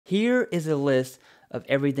Here is a list of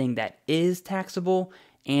everything that is taxable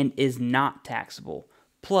and is not taxable.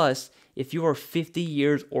 Plus, if you are 50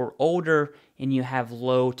 years or older and you have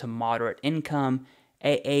low to moderate income,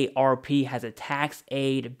 AARP has a tax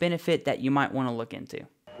aid benefit that you might want to look into.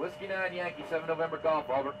 Whiskey 9 Yankee 7 November Golf,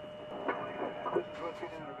 over.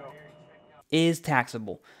 Is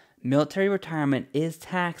taxable. Military retirement is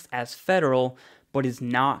taxed as federal, but is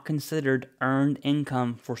not considered earned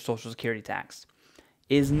income for Social Security tax.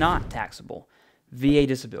 Is not taxable. VA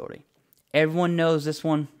disability. Everyone knows this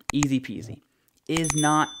one, easy peasy. Is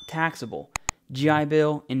not taxable. GI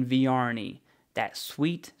Bill and VRNE. That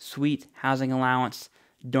sweet, sweet housing allowance,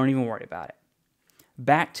 don't even worry about it.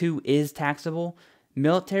 Back to is taxable.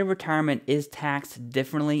 Military retirement is taxed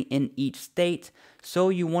differently in each state, so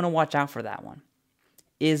you want to watch out for that one.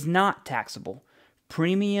 Is not taxable.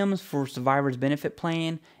 Premiums for survivor's benefit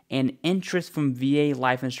plan and interest from VA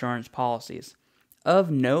life insurance policies.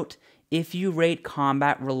 Of note, if you rate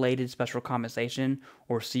combat-related special compensation,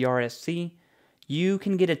 or CRSC, you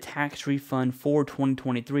can get a tax refund for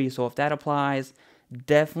 2023, so if that applies,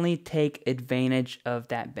 definitely take advantage of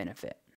that benefit.